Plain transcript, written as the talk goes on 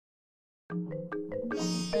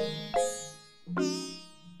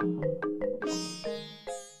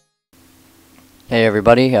Hey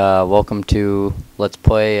everybody, welcome to Let's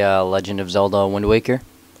Play Legend of Zelda Windwaker.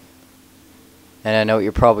 And I know what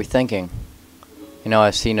you're probably thinking. You know,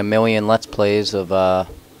 I've seen a million Let's Plays of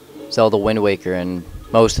Zelda Windwaker, and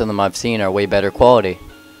most of them I've seen are way better quality.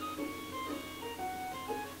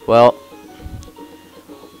 Well,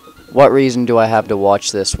 what reason do I have to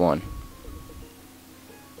watch this one?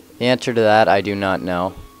 The answer to that I do not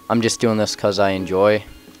know. I'm just doing this because I enjoy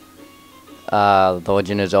The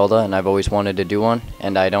Legend of Zelda, and I've always wanted to do one,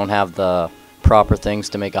 and I don't have the proper things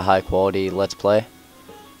to make a high quality Let's Play,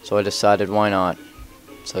 so I decided why not.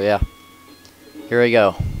 So yeah, here we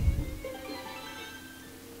go.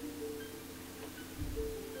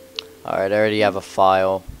 Alright, I already have a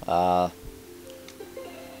file.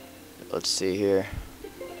 Let's see here.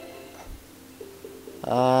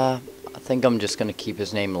 I think I'm just gonna keep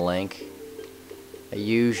his name Link. I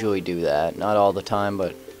usually do that, not all the time,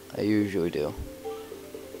 but I usually do.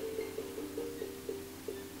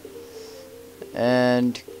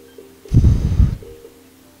 And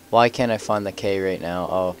why can't I find the K right now?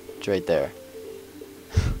 Oh, it's right there.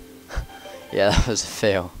 Yeah, that was a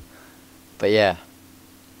fail. But yeah.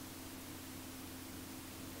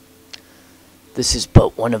 This is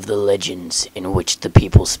but one of the legends in which the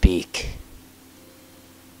people speak.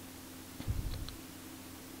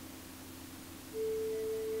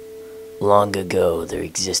 Long ago, there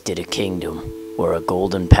existed a kingdom where a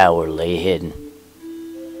golden power lay hidden.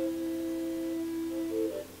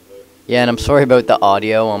 Yeah, and I'm sorry about the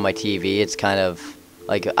audio on my TV. It's kind of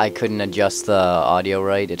like I couldn't adjust the audio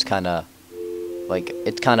right. It's kind of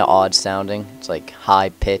odd sounding. It's like high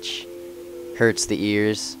pitch, hurts the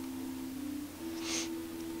ears.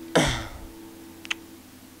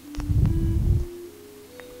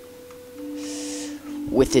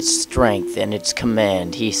 With its strength and its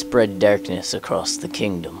command, he spread darkness across the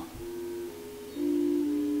kingdom.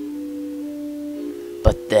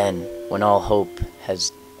 But then, when all hope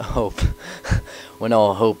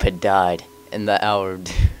had died, in the hour of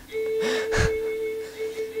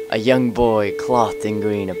a young boy clothed in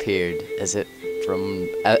green appeared, as if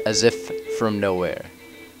from nowhere.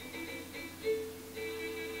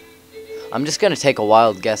 I'm just gonna take a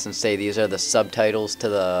wild guess and say these are the subtitles to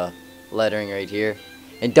the lettering right here.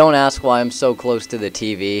 And don't ask why I'm so close to the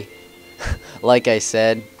TV. Like I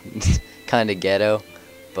said, kinda ghetto,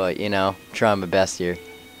 but you know, trying my best here.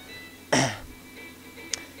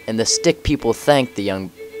 And the stick people thanked the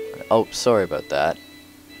young... Oh, sorry about that.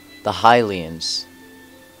 The Hylians.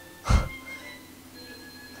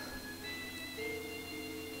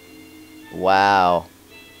 Wow.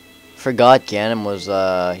 Forgot Ganon was,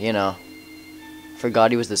 you know...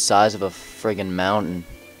 Forgot he was the size of a friggin' mountain.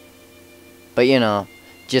 But, you know,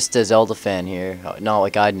 just a Zelda fan here. Not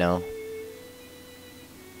like I'd know.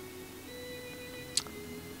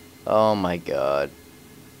 Oh my god.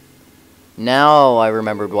 Now I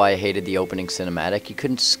remembered why I hated the opening cinematic. You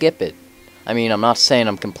couldn't skip it. I mean, I'm not saying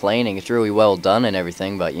I'm complaining. It's really well done and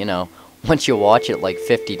everything, but, you know, once you watch it like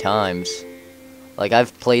 50 times... Like,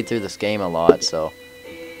 I've played through this game a lot, so...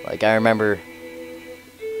 Like, I remember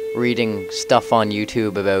reading stuff on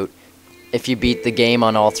YouTube about if you beat the game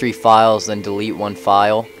on all 3 files, then delete 1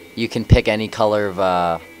 file, you can pick any color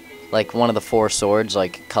of, like, one of the 4 swords,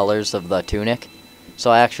 like, colors of the tunic. So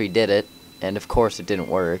I actually did it, and of course it didn't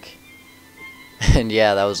work. And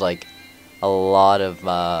yeah, that was, like, a lot of,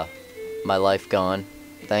 my life gone.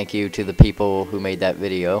 Thank you to the people who made that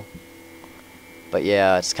video. But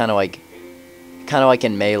yeah, it's kind of like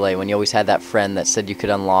in Melee, when you always had that friend that said you could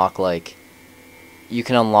unlock, like, you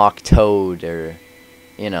can unlock Toad, or,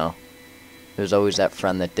 you know, there's always that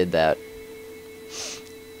friend that did that.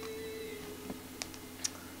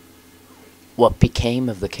 What became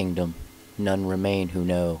of the kingdom? None remain who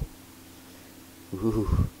know.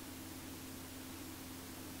 Ooh.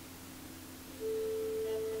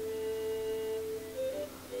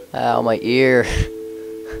 Ow, my ear.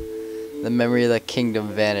 The memory of the kingdom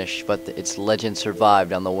vanished, but its legend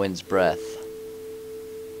survived on the wind's breath.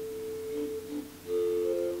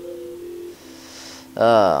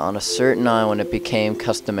 On a certain island it became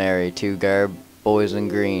customary to garb boys in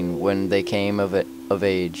green when they came of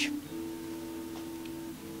age.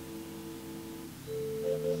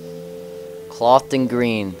 Clothed in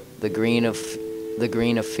green, the green of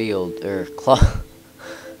field, or cloth.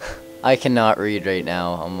 I cannot read right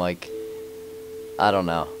now. I'm like, I don't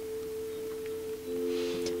know.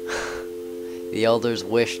 The elders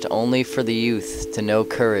wished only for the youth to know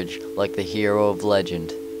courage like the hero of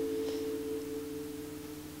legend.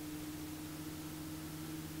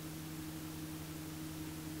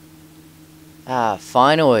 Ah,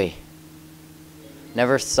 finally.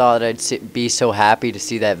 Never thought be so happy to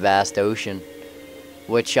see that vast ocean,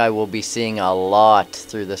 which I will be seeing a lot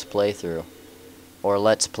through this playthrough. Or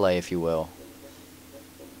let's play, if you will.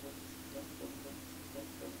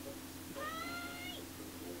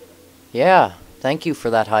 Yeah, thank you for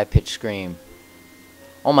that high-pitched scream.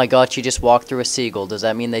 Oh my god, she just walked through a seagull. Does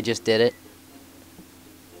that mean they just did it?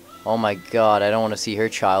 Oh my god, I don't want to see her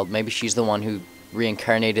child. Maybe she's the one who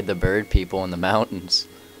reincarnated the bird people in the mountains.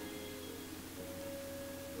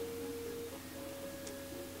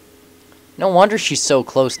 No wonder she's so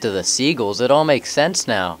close to the seagulls. It all makes sense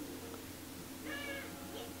now.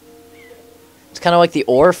 It's kind of like the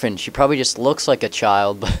orphan. She probably just looks like a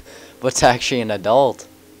child, but it's actually an adult.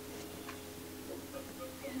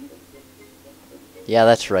 Yeah,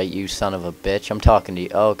 that's right, you son of a bitch. I'm talking to you.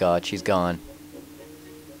 Oh god, she's gone.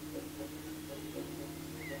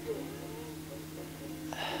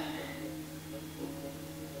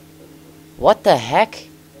 What the heck?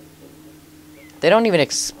 They don't even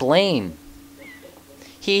explain.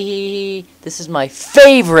 Hee, this is my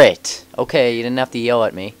favorite! Okay, you didn't have to yell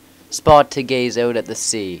at me. Spot to gaze out at the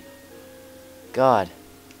sea. God.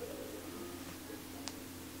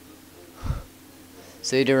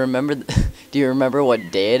 So do you remember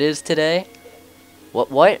what day it is today?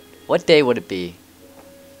 What day would it be?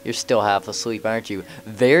 You're still half asleep, aren't you?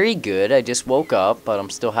 Very good, I just woke up, but I'm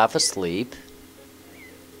still half asleep.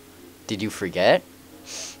 Did you forget?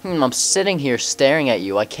 I'm sitting here staring at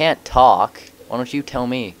you. I can't talk. Why don't you tell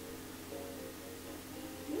me?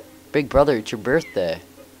 Big brother, it's your birthday.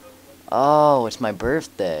 Oh, it's my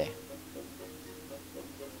birthday.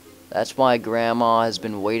 That's why Grandma has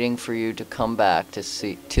been waiting for you to come back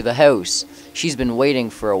to the house. She's been waiting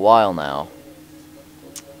for a while now.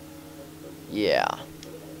 Yeah.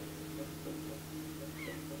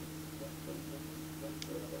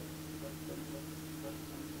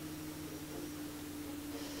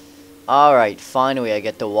 Alright, finally I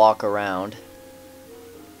get to walk around.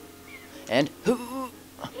 And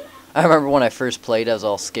I remember when I first played, I was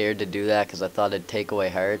all scared to do that because I thought it'd take away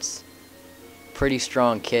hearts. Pretty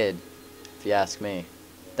strong kid, if you ask me.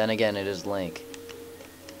 Then again, it is Link.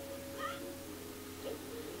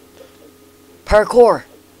 Parkour!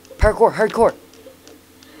 Parkour, hardcore!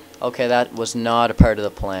 Okay, that was not a part of the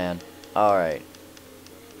plan. Alright.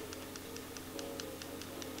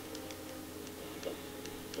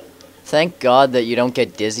 Thank God that you don't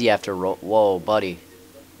get dizzy after whoa, buddy.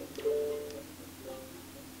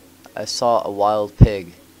 I saw a wild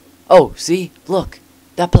pig. Oh, see? Look!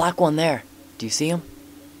 That black one there. Do you see him?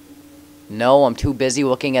 No, I'm too busy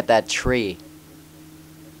looking at that tree.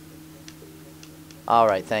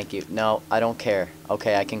 Alright, thank you. No, I don't care.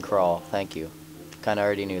 Okay, I can crawl. Thank you. Kinda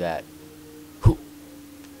already knew that.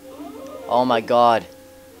 Oh my god.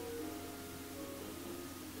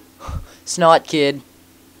 Snot kid.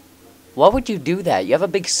 Why would you do that? You have a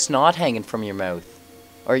big snot hanging from your mouth.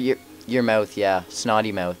 Or your mouth, yeah.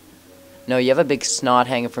 Snotty mouth. No, you have a big snot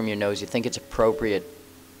hanging from your nose. You think it's appropriate.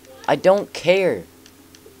 I don't care.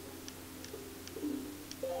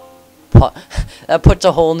 That puts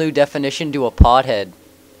a whole new definition to a pothead.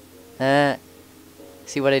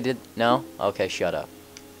 See what I did? No? Okay, shut up.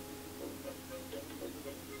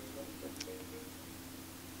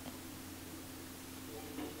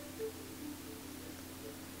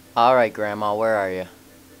 Alright, Grandma, where are you?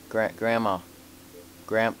 Grandma.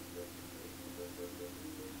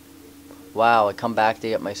 Wow, I come back to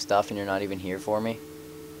get my stuff and you're not even here for me?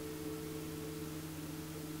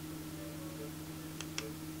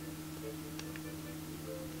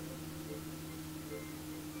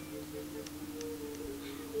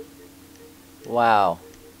 Wow.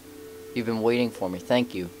 You've been waiting for me.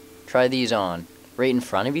 Thank you. Try these on. Right in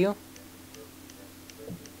front of you?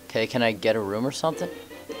 Okay, can I get a room or something?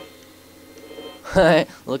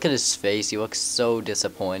 Look at his face. He looks so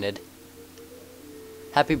disappointed.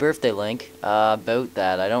 Happy birthday, Link. About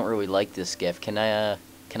that, I don't really like this gift. Can I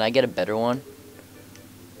get a better one?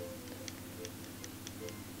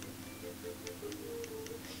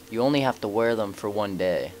 You only have to wear them for one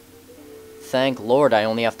day. Thank Lord I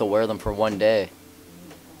only have to wear them for one day.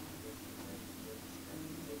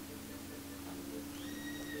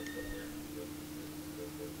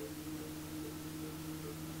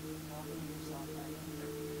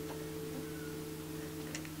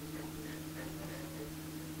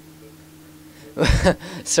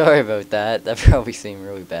 Sorry about that. That probably seemed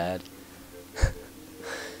really bad.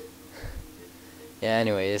 Yeah,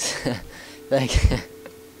 anyways. Thank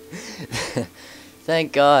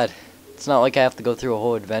God. It's not like I have to go through a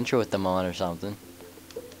whole adventure with them on or something.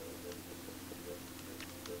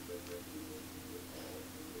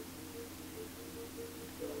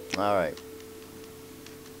 Alright.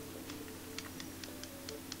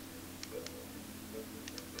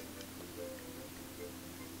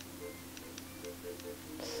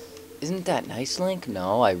 Isn't that nice, Link?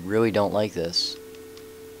 No, I really don't like this.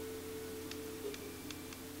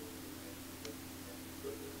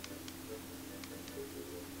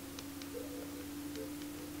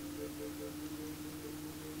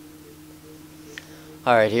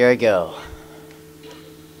 Alright, here I go.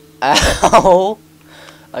 Ow!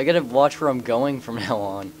 I gotta watch where I'm going from now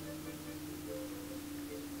on.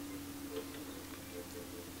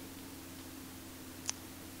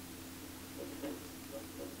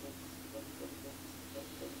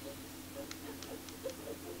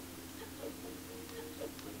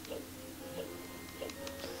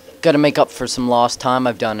 Gotta make up for some lost time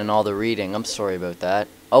I've done in all the reading. I'm sorry about that.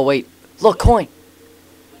 Oh, wait. Look, coin!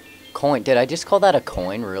 Coin. Did I just call that a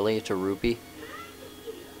coin? Really? It's a rupee?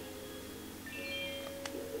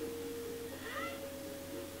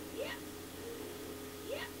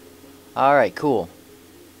 Alright, cool.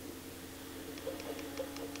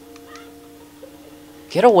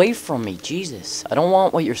 Get away from me, Jesus. I don't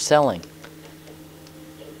want what you're selling.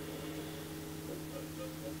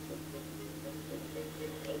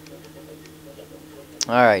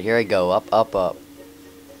 Alright, here I go. Up, up, up.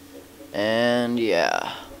 And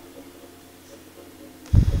yeah.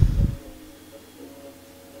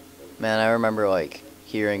 Man, I remember like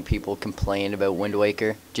hearing people complain about Wind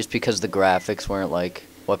Waker just because the graphics weren't like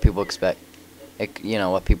what people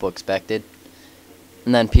what people expected.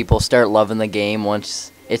 And then people start loving the game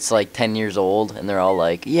once it's like 10 years old and they're all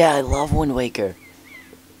like, "Yeah, I love Wind Waker."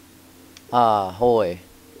 Ah, hoy.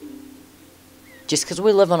 Just because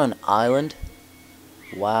we live on an island?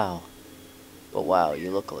 Wow. But wow,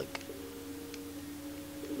 you look like...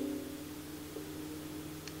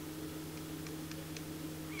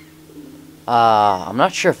 I'm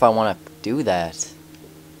not sure if I want to do that.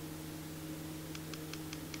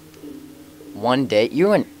 One day...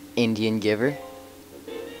 You're an Indian giver.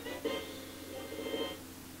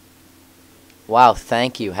 Wow,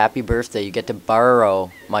 thank you. Happy birthday. You get to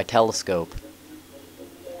borrow my telescope.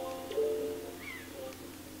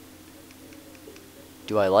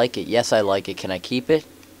 Do I like it? Yes, I like it. Can I keep it?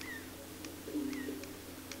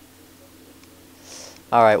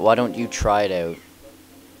 Alright, why don't you try it out?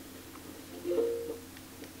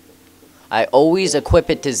 I always equip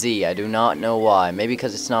it to Z. I do not know why. Maybe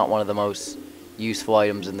because it's not one of the most useful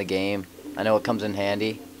items in the game. I know it comes in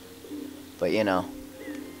handy. But, you know.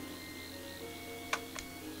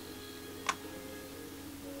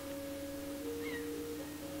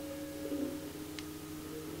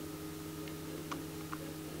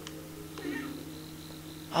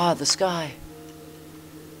 Ah, the sky.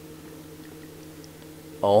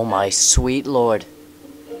 Oh my sweet lord.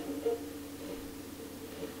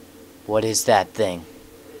 What is that thing?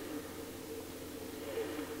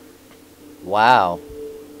 Wow.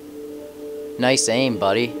 Nice aim,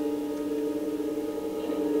 buddy.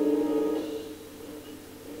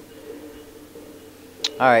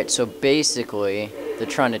 Alright, so basically, they're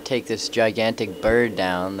trying to take this gigantic bird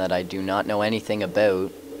down that I do not know anything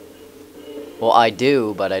about. Well, I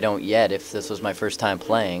do, but I don't yet if this was my first time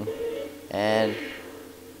playing. And...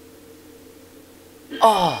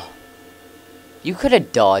 Oh! You could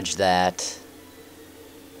have dodged that.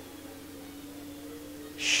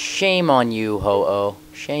 Shame on you, Ho-Oh.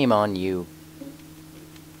 Shame on you.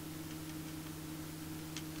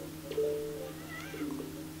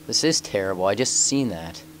 This is terrible. I just seen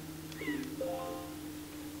that.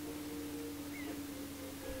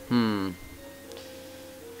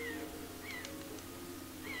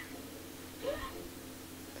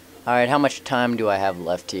 Alright, how much time do I have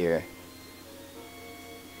left here?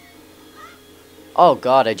 Oh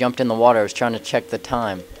god, I jumped in the water. I was trying to check the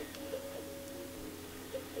time.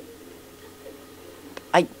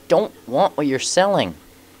 I don't want what you're selling.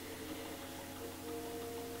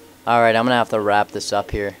 Alright, I'm gonna have to wrap this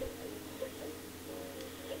up here.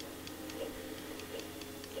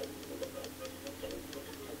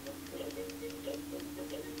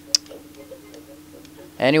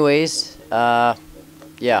 Anyways,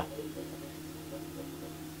 yeah.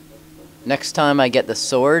 Next time I get the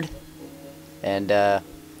sword, and,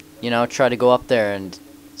 you know, try to go up there and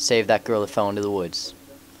save that girl that fell into the woods.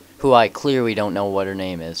 Who I clearly don't know what her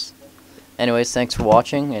name is. Anyways, thanks for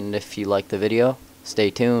watching, and if you liked the video,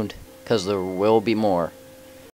 stay tuned, because there will be more.